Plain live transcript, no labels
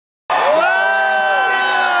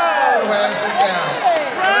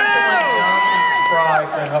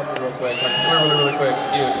help me real quick? Like, really quick.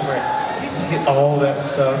 You, come here. You just get all that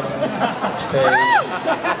stuff on stage.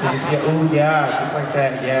 You just get, ooh, yeah, just like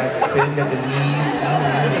that. Yeah, just bend at the knees.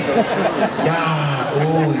 Yeah,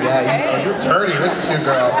 ooh, yeah. You're dirty. Look at you,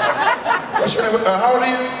 girl. What's your name? How old are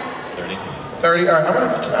you? 30. 30. All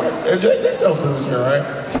right, they sell booze here, right?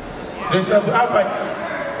 They sell.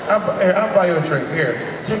 I'll buy you a drink.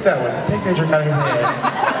 Here, take that one. Just take that drink out of his hand.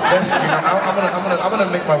 That's your drink. I'm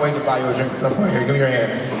gonna make my way to buy you a drink at some point. Here, give me your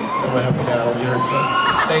hand. I'm gonna help you down. I'll get her some.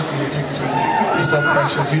 Thank you. Take this with you. You're so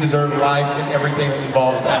precious. You deserve life and everything that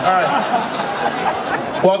involves that. All right.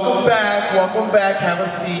 Welcome back. Welcome back. Have a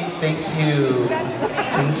seat. Thank you.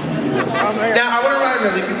 Thank you. Now, I want to remind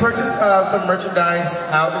you that if you purchase some merchandise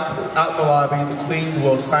out in the lobby, the queens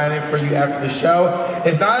will sign it for you after the show.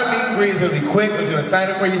 It's not a meet and greet. It's going to be quick. It's going to sign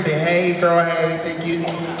it for you. Say, hey, girl, hey, thank you.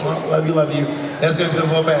 Love you, love you. That's going to be a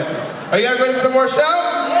little fancy. Are you guys ready for some more show?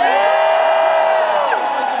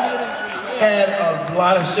 Had a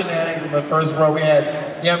lot of shenanigans in the first row. We had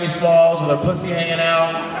Yummy Smalls with her pussy hanging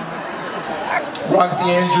out. Roxy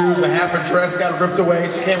Andrews, a half her dress got ripped away.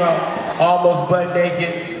 She came out almost butt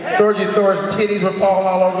naked. Thorgy Thor's titties were falling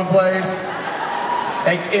all over the place.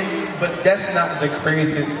 But that's not the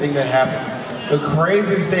craziest thing that happened. The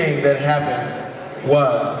craziest thing that happened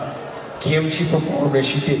was Kimchi performed and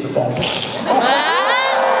she didn't fall.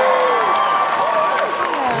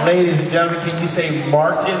 Ladies and gentlemen, can you say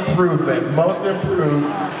marked improvement, most improved,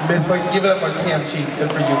 Miss White, give it up for Kimchi,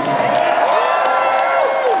 good for you.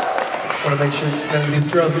 I want to make sure none of these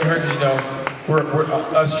girls get hurt, because you know,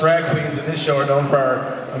 us drag queens in this show are known for our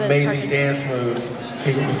amazing dance moves.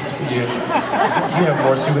 Hey, this is for you. You have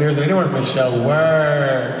more souvenirs than anyone in this show.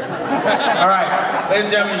 Word. All right, ladies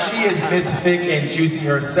and gentlemen, she is Miss Thick and Juicy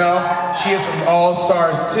herself. She is from All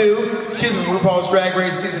Stars 2. She is from RuPaul's Drag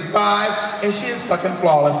Race Season 5, and she is fucking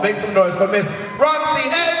flawless. Make some noise for Miss Roxy.